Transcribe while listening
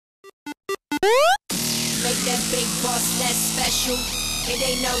Make that big boss less special. It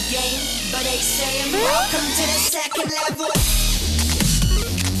ain't no game, but they saying welcome to the second level.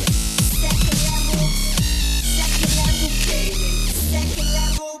 Second level. Second level gaming. Second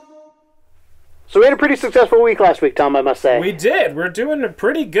level. So we had a pretty successful week last week, Tom, I must say. We did. We're doing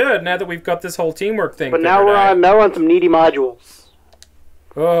pretty good now that we've got this whole teamwork thing. But now we're on some needy modules.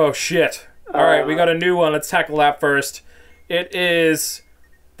 Oh, shit. All right, we got a new one. Let's tackle that first. It is...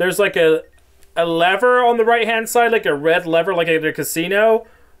 There's like a lever on the right-hand side, like a red lever, like at a casino.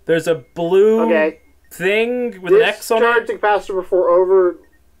 There's a blue thing with an X on it. Discharge the capacitor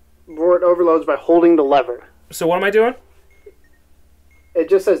before it overloads by holding the lever. So what am I doing? It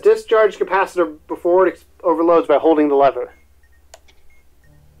just says discharge capacitor before it overloads by holding the lever.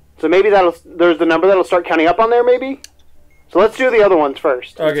 So maybe there's the number that'll start counting up on there, maybe? So let's do the other ones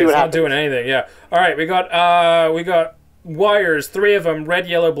first. Okay, it's not doing anything, yeah. Alright, we got wires, 3 of them, red,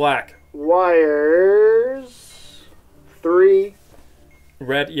 yellow, black. Wires, 3.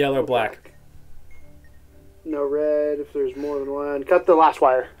 Red, yellow, black. No red if there's more than one. Cut the last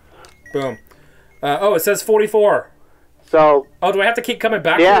wire. Boom. Oh, it says 44. So... Oh, do I have to keep coming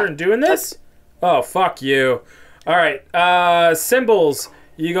back here and doing this? Oh, fuck you. Alright, symbols.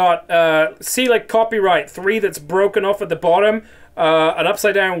 You got, see, like, copyright. 3 that's broken off at the bottom. An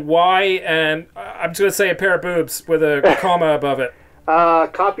upside down Y, and I'm just going to say a pair of boobs with a comma above it.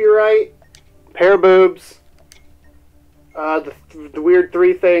 Copyright, pair of boobs, the weird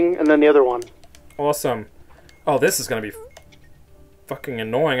 3 thing, and then the other one. Awesome. Oh, this is going to be fucking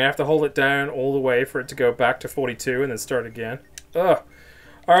annoying. I have to hold it down all the way for it to go back to 42 and then start again. Ugh.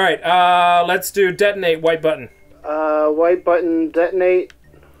 Alright, let's do detonate, white button. White button, detonate.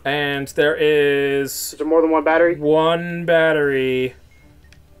 And there is... Is there more than one battery? 1 battery.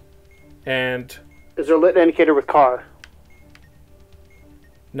 And... Is there a lit indicator with car?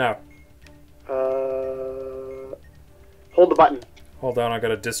 No. Hold the button. Hold on, I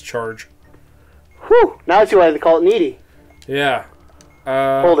gotta discharge. Whew! Now I see why they call it needy. Yeah.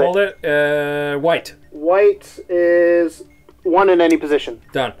 Hold it. White. White is 1 in any position.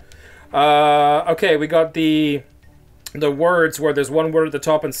 Done. Okay, we got the words where there's 1 word at the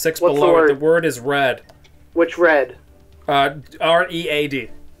top and 6 What's below the word? it. The word is red. Which red? R-E-A-D.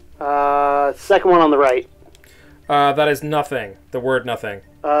 Second one on the right. That is nothing. The word nothing.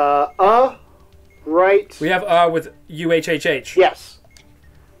 Right. We have with U-H-H-H. Yes.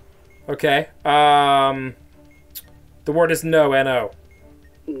 Okay. The word is no, N-O.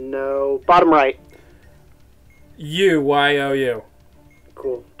 No. Bottom right. U-Y-O-U.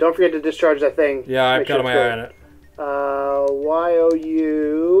 Cool. Don't forget to discharge that thing. Yeah, I've got my eye on it.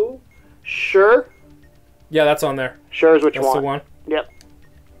 Y-O-U. Sure? Yeah, that's on there. Sure is what you That's want. the one? Yep.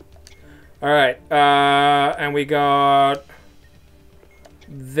 Alright, and we got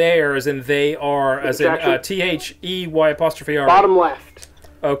there as in they are, as in T-H-E-Y apostrophe R. Bottom left.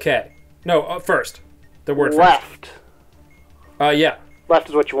 Okay. No, first. The word left. First. Yeah. Left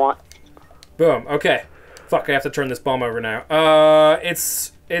is what you want. Boom. Okay. Fuck, I have to turn this bomb over now.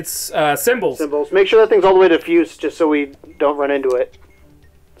 It's symbols. Symbols. Make sure that thing's all the way diffused just so we don't run into it.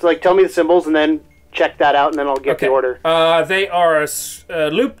 So, like, tell me the symbols and then check that out and then I'll get the order. They are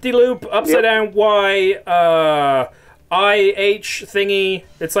loop-de-loop, upside down Y, I-H thingy.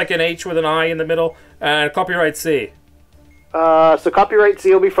 It's like an H with an I in the middle. And copyright C. So copyright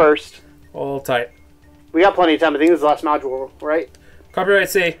C will be first. All tight. We got plenty of time. I think this is the last module, right? Copyright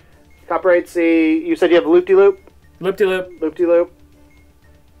C. Copyright C. You said you have loop-de-loop? Loop-de-loop. Loop-de-loop.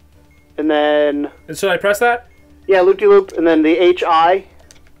 And then... And should I press that? Yeah, loop-de-loop, and then the H-I,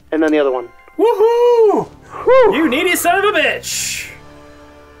 and then the other one. Woohoo! Whew. You needy son of a bitch!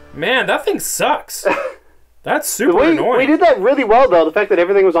 Man, that thing sucks. That's super annoying. We did that really well, though. The fact that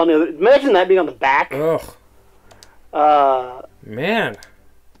everything was on the other... Imagine that being on the back. Ugh. Man.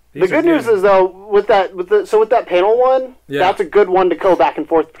 The good news is, though, with that panel one, that's a good one to go back and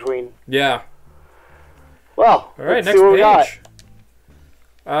forth between. Yeah. Well, all right, let's see what we got.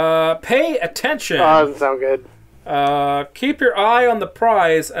 Pay attention. Oh, doesn't sound good. Keep your eye on the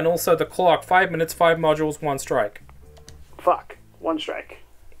prize and also the clock. 5 minutes, 5 modules, 1 strike. Fuck. 1 strike.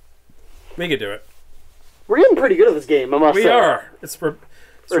 We could do it. We're getting pretty good at this game, I must say. We are. It's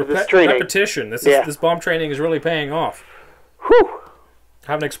training. repetition. This bomb training is really paying off. Whew.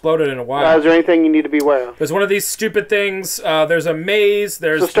 Haven't exploded in a while. Is there anything you need to be aware of? There's one of these stupid things. There's a maze.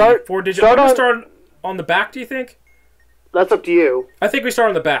 There's start 4-digit. Start on the back, do you think? That's up to you. I think we start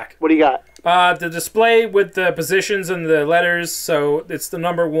on the back. What do you got? The display with the positions and the letters, so it's the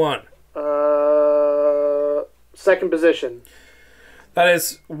number 1. Second position. That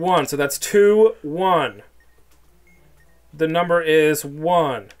is 1, so that's 2, 1. The number is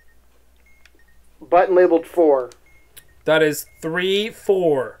 1. button labeled 4. That is 3,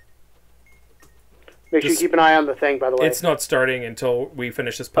 4. Make sure you keep an eye on the thing, by the way. It's not starting until we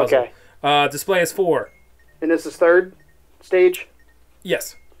finish this puzzle. Okay. Display is 4. And this is third stage?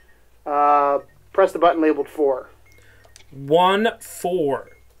 Yes. Press the button labeled 4. 1, 4.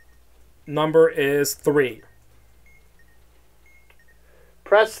 Number is 3.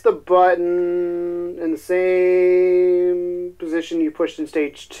 Press the button in the same position you pushed in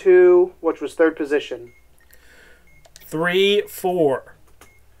stage 2, which was third position. 3, 4.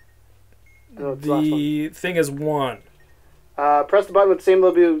 No, it's the last one. The thing is 1. Press the button with the same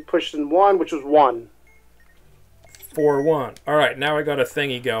level you pushed in 1, which was 1. 4, 1. Alright, now I got a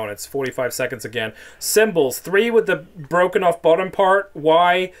thingy going. It's 45 seconds again. Symbols. 3 with the broken off bottom part.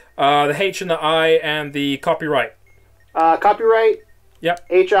 Y, the H and the I, and the copyright. Copyright. Yep.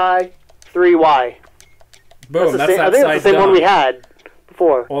 HI, 3Y. Boom, that's I think that's the same one we had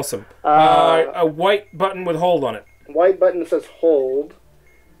before. Awesome. A white button with hold on it. White button that says hold.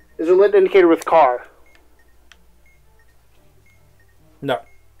 Is there a lit indicator with car? No.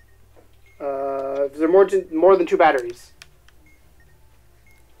 Is there more than 2 batteries?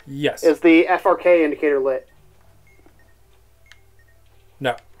 Yes. Is the FRK indicator lit?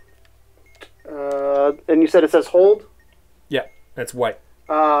 No. And you said it says hold? Yeah, it's white.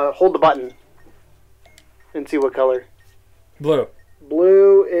 Hold the button. And see what color. Blue.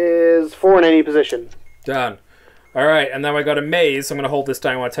 Blue is 4 in any position. Done. Alright, and now I got a maze. I'm going to hold this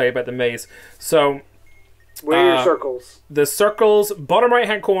down. I want to tell you about the maze. So, where are your circles? The circles, bottom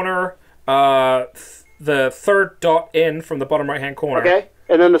right-hand corner, the third dot in from the bottom right-hand corner. Okay.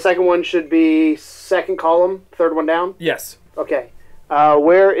 And then the second one should be second column, third one down? Yes. Okay.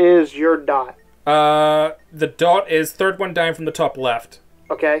 Where is your dot? The dot is third one down from the top left.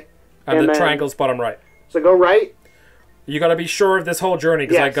 Okay. And the triangle's bottom right. So go right. You got to be sure of this whole journey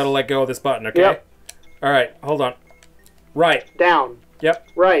because I got to let go of this button, okay? Yep. Alright, hold on. Right. Down. Yep.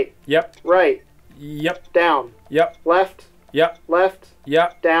 Right. Yep. Right. Yep. Down. Yep. Left. Yep. Left.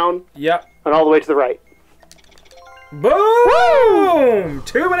 Yep. Down. Yep. And all the way to the right. Boom!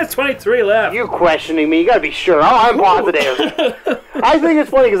 2 minutes 23 left. You questioning me? You gotta be sure. Oh, I'm positive. I think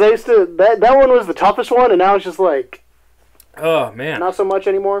it's funny because I used to that one was the toughest one, and now it's just like, oh man, not so much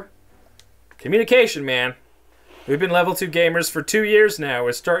anymore. Communication, man. We've been level 2 gamers for 2 years now.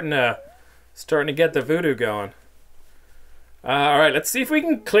 We're starting to get the voodoo going. All right, let's see if we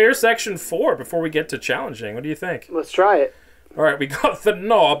can clear section 4 before we get to challenging. What do you think? Let's try it. All right, we got the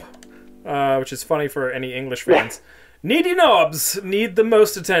knob, which is funny for any English fans. Needy knobs need the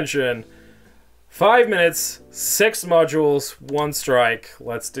most attention. 5 minutes, 6 modules, 1 strike.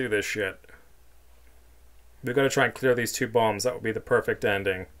 Let's do this shit. We've got to try and clear these 2 bombs. That would be the perfect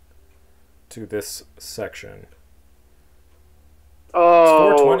ending to this section.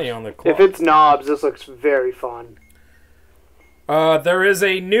 Oh, it's 4:20 on the clock. If it's knobs, this looks very fun. There is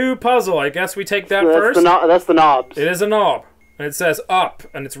a new puzzle. I guess we take that first. That's the knobs. It is a knob. And it says up,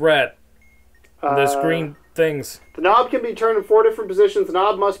 and it's red. And there's green things. The knob can be turned in 4 different positions. The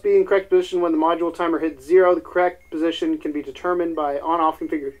knob must be in correct position when the module timer hits 0. The correct position can be determined by on-off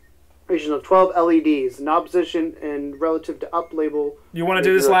configuration of 12 LEDs. The knob position and relative to up label. You want to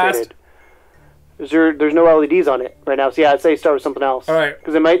do this last? There's no LEDs on it right now. So yeah, I'd say start with something else. All right.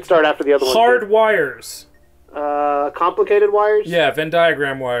 Because it might start after the other one. Hard wires. Complicated wires? Yeah, Venn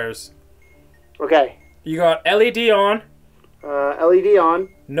diagram wires. Okay. You got LED on. LED on.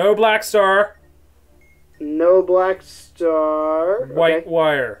 No black star. No black star. White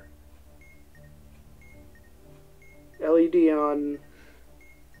wire. LED on.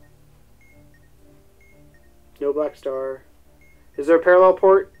 No black star. Is there a parallel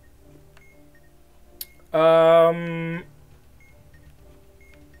port? No.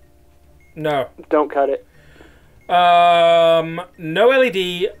 Don't cut it. No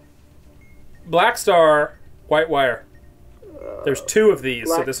LED. Black star. White wire. There's 2 of these,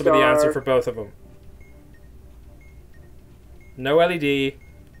 so this will be the answer for both of them. No LED.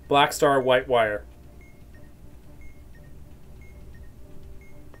 Black star. White wire.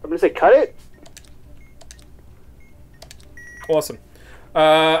 I'm going to say cut it. Awesome.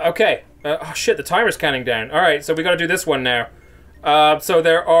 Okay. Oh shit, the timer's counting down. Alright, so we gotta do this one now. So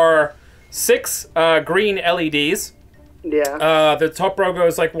there are 6 green LEDs. Yeah. The top row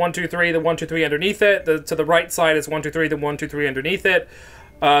goes like 1, 2, 3, the 1, 2, 3 underneath it. To the right side is 1, 2, 3, the 1, 2, 3 underneath it.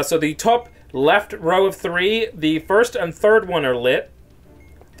 So the top left row of 3, the first and third one are lit.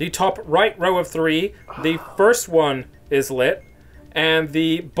 The top right row of 3, the first one is lit. And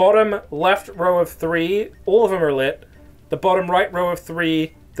the bottom left row of 3, all of them are lit. The bottom right row of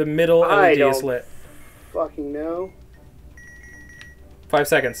 3, the middle LED is lit. Fucking know. 5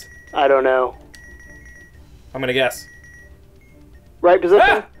 seconds. I don't know. I'm gonna guess. Right position?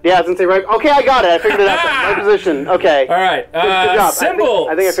 Ah! Yeah, I was gonna say right. Okay, I got it. I figured it out. Then. Right position. Okay. All right. Good job. Symbols.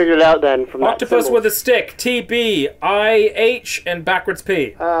 I think I figured it out then from Octopus that. with a stick. TB, IH, and backwards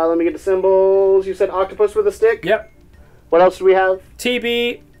P. Let me get the symbols. You said octopus with a stick? Yep. What else do we have?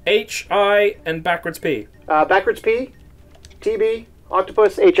 TB, HI, and backwards P. Backwards P, TB,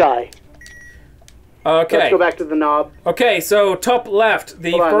 octopus, HI. Okay. Let's go back to the knob. Okay, so top left,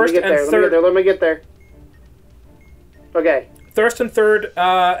 the Hold on, first and third. Let me get there. Okay. First and third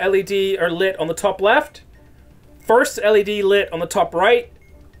LED are lit on the top left. First LED lit on the top right.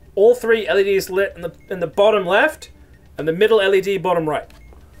 All three LEDs lit in the bottom left, and the middle LED bottom right.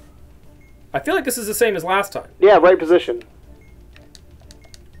 I feel like this is the same as last time. Yeah, right position.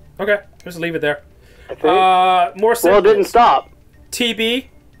 Okay, just leave it there. I think. More simple. Well, it didn't stop. TB,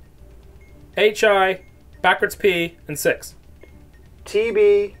 HI, backwards P, and 6.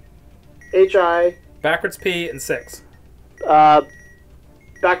 TB, HI, Backwards P, and 6.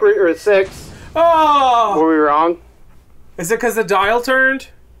 backward or 6. Oh! Were we wrong? Is it because the dial turned?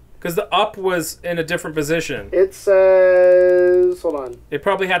 Because the up was in a different position. It says... Hold on. It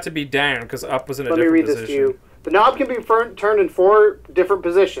probably had to be down because up was in a Let me different read position. this to you. The knob can be turned in 4 different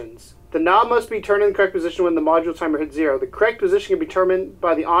positions. The knob must be turned in the correct position when the module timer hits 0. The correct position can be determined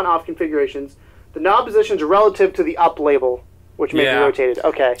by the on-off configurations. The knob positions are relative to the up label, which may be rotated.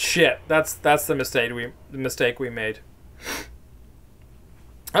 Okay. Shit, that's the mistake we made.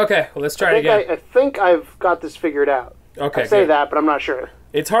 Okay, well, let's try it again. I think I've got this figured out. Okay, I say that, but I'm not sure.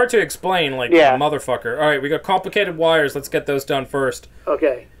 It's hard to explain, like, a motherfucker. All right, we got complicated wires. Let's get those done first.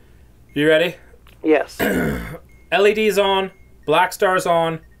 Okay. You ready? Yes. LED's on, black star's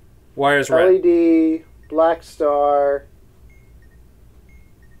on, wires red. LED, black star,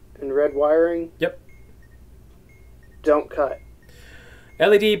 and red wiring. Yep. Don't cut.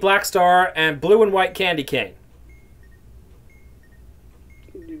 LED, black star, and blue and white candy cane.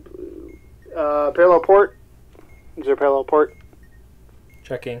 Parallel port. Is there a parallel port?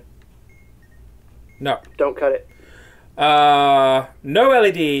 Checking. No. Don't cut it. No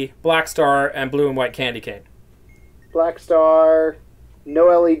LED, black star, and blue and white candy cane. Black star, no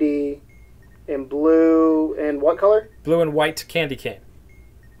LED, and blue, and what color? Blue and white candy cane.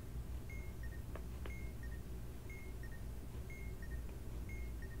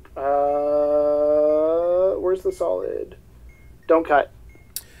 Where's the solid? Don't cut.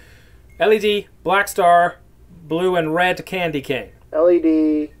 LED, black star, blue and red candy cane.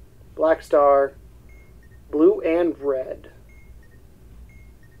 LED, black star, blue and red.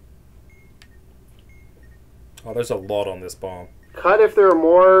 Oh, there's a lot on this bomb. Cut if there are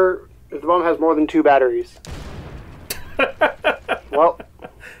more. If the bomb has more than 2 batteries. Well,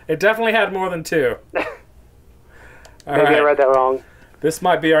 it definitely had more than 2. Maybe I read that wrong. This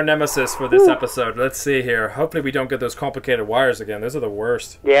might be our nemesis for this episode. Let's see here. Hopefully we don't get those complicated wires again. Those are the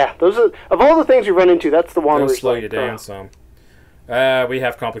worst. Yeah, those are, of all the things we run into, that's the one. They'll slow you down some. We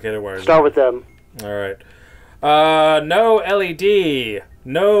have complicated wires. Start with them. All right. No LED,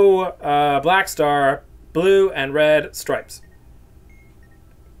 no black star, blue and red stripes.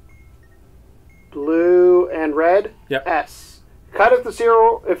 Blue and red. Yep. S. Cut if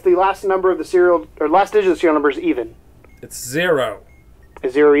the last number of the serial or last digit of the serial number is even. It's 0.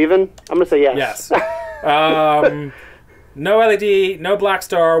 Is 0 even? I'm gonna say yes. Yes. No LED, no black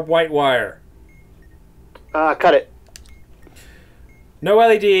star, white wire. Cut it. No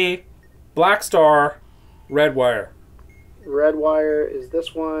LED, black star, red wire. Red wire is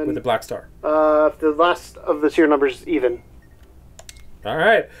this one. With the black star. If the last of the serial numbers is even. All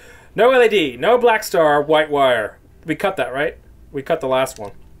right. No LED, no black star, white wire. We cut that, right? We cut the last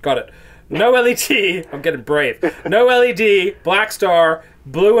one. Got it. No LED. I'm getting brave. No LED, black star,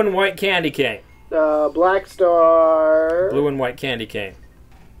 blue and white candy cane. Black star. Blue and white candy cane.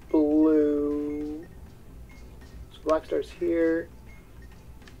 Blue. So black star's here.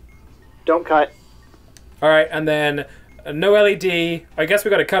 Don't cut. All right, and then no LED. I guess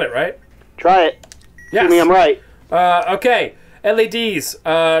we got to cut it, right? Try it. Yes. Give me I'm right. Okay. LEDs.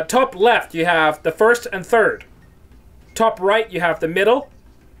 Top left, you have the first and third. Top right, you have the middle.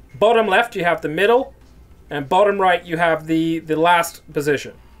 Bottom left, you have the middle. And bottom right, you have the last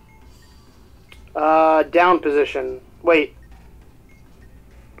position. Down position. Wait.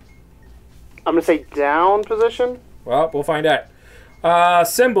 I'm going to say down position? Well, we'll find out.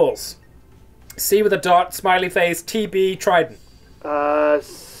 Symbols. C with a dot, smiley face, TB, trident.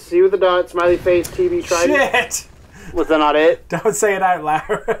 C with a dot, smiley face, TB, trident. Shit! Was that not it? Don't say it out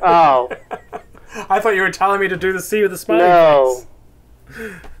loud. Oh. I thought you were telling me to do the C with the smiley face.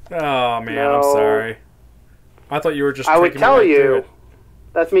 Oh, man, No. I'm sorry. I thought you were just I would tricking me tell right through you. it.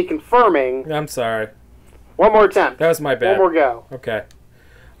 That's me confirming. I'm sorry. One more attempt. That was my bad. One more go. Okay.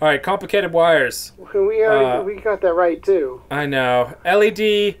 All right, complicated wires. We got that right, too. I know.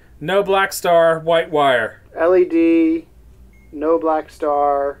 LED, no black star, white wire. LED, no black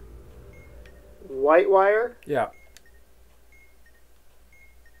star, white wire? Yeah.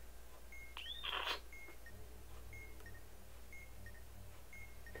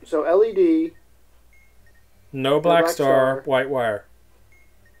 So LED, no black star, white wire.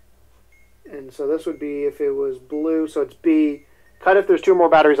 And so this would be if it was blue, so it's B. Cut if there's 2 more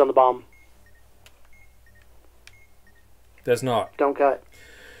batteries on the bomb. Does not. Don't cut.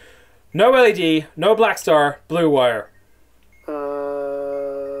 No LED, no black star, blue wire.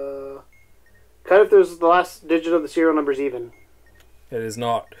 Cut if there's the last digit of the serial number's even. It is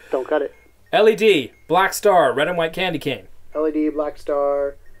not. Don't cut it. LED, black star, red and white candy cane. LED, black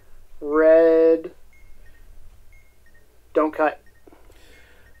star, red. Don't cut.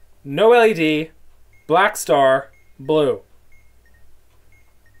 No LED, black star, blue.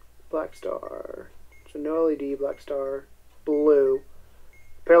 Black star. So no LED, black star, blue.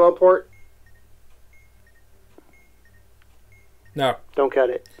 Parallel port. No. Don't cut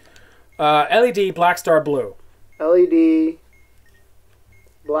it. LED, black star, blue. LED,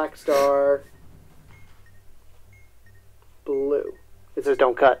 black star, blue. It says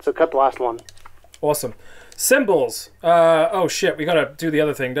don't cut, so cut the last one. Awesome. Symbols. Oh shit, we gotta do the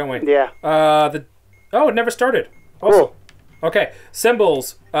other thing, don't we? Yeah. Oh, it never started. Awesome. Cool. Okay.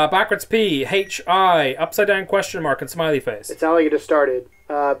 Symbols. Backwards P, H, I, upside down question mark, and smiley face. It sounded like it just started.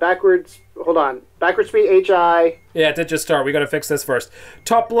 Backwards, hold on. Backwards P, H, I. Yeah, it did just start. We gotta fix this first.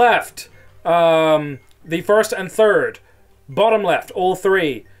 Top left, the first and third. Bottom left, all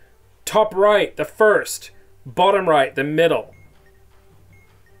 3. Top right, the first. Bottom right, the middle.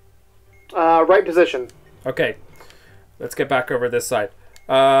 Right position. Okay, let's get back over this side.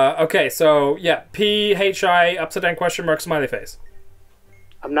 Okay, so yeah, P, H, I, upside down question mark, smiley face.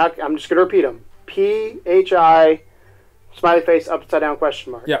 I'm just gonna repeat them. P, H, I, smiley face, upside down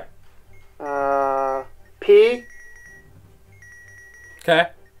question mark. Yeah. P. Okay.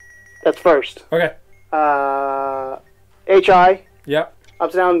 That's first. Okay. H, I. Yep.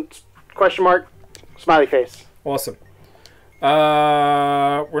 Upside down question mark, smiley face. Awesome.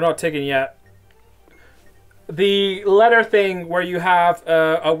 We're not taking yet. The letter thing where you have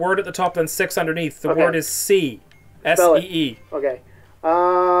a word at the top and 6 underneath. The word is C. S-E-E. Okay.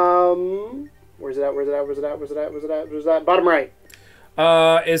 Where's it at? Where's it at? Where's it at? Where's it at? Where's it at? Where's that? Bottom right.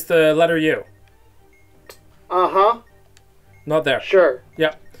 Is the letter U. Uh-huh. Not there. Sure.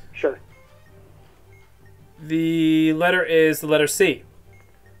 Yep. Sure. The letter is the letter C.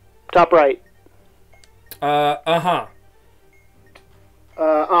 Top right. Uh-huh.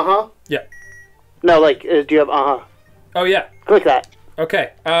 Uh-huh. Yeah. No, like, do you have uh-huh? Oh, yeah. Click that.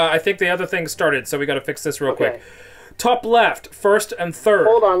 Okay. I think the other thing started, so we got to fix this real quick. Top left, first and third.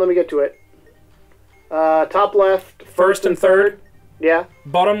 Hold on, let me get to it. Top left, first and third. Yeah.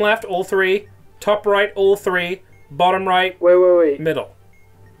 Bottom left, all 3. Top right, all 3. Bottom right. Wait. Middle.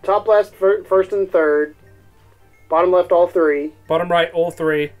 Top left, first and third. Bottom left, all 3. Bottom right, all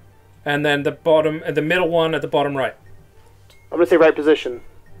 3. And then the middle one at the bottom right. I'm gonna say right position.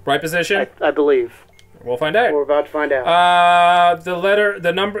 Right position? I believe. We'll find out. We're about to find out. The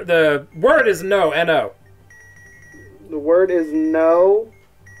word is no, N-O. The word is no.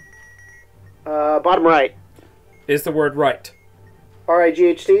 Bottom right. Is the word right?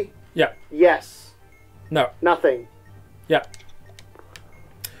 R-I-G-H-T? Yeah. Yes. No. Nothing. Yeah.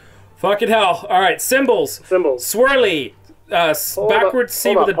 Fucking hell. Alright, symbols. Symbols. Swirly. Backwards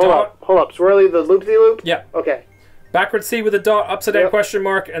C with a dot. Hold up. Swirly, the loop-de-loop? Yeah. Okay. Backwards C with a dot, upside down question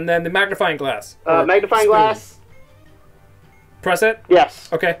mark, and then the magnifying glass. Magnifying glass. Press it? Yes.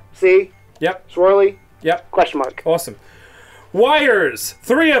 Okay. C. Yep. Swirly. Yep. Question mark. Awesome. Wires.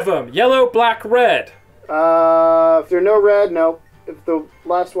 3 of them. Yellow, black, red. If there's no red, no. If the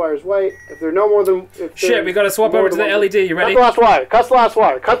last wire is white, if there's no more than... Shit, we gotta swap over to the LED. You ready? Cut the last wire. Cut the last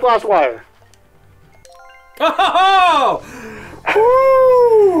wire. Cut the last wire. Oh!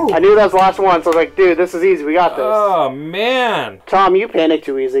 I knew that was the last one, so I was like, dude, this is easy. We got this. Oh, man. Tom, you panic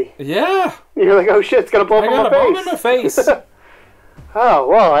too easy. Yeah. You're like, oh shit, it's gonna blow up in my face. I got a bomb in my face. Oh,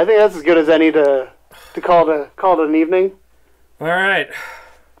 well, I think that's as good as any to call it an evening. All right.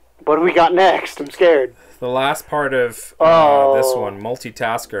 What do we got next? I'm scared. The last part of this one,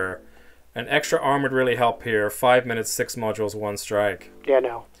 multitasker. An extra arm would really help here. 5 minutes, 6 modules, 1 strike. Yeah,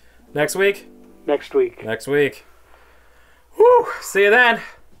 no. Next week? Next week. Next week. Woo! See you then.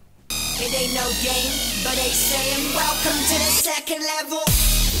 It ain't no game, but they saying welcome to the second level.